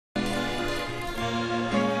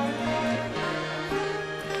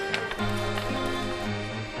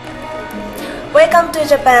Welcome to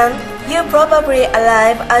Japan. You probably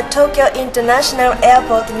arrive at Tokyo International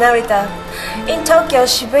Airport Narita. In Tokyo,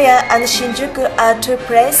 Shibuya and Shinjuku are two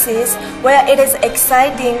places where it is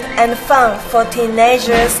exciting and fun for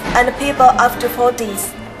teenagers and people after 40s.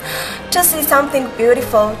 To see something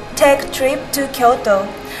beautiful, take a trip to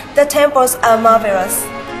Kyoto. The temples are marvelous.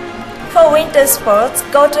 For winter sports,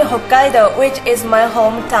 go to Hokkaido, which is my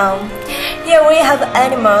hometown. Here we have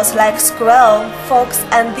animals like squirrel, fox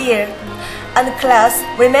and deer. And class,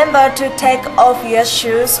 remember to take off your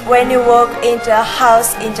shoes when you walk into a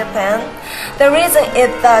house in Japan. The reason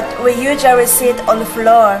is that we usually sit on the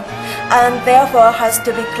floor and therefore has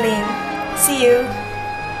to be clean. See you!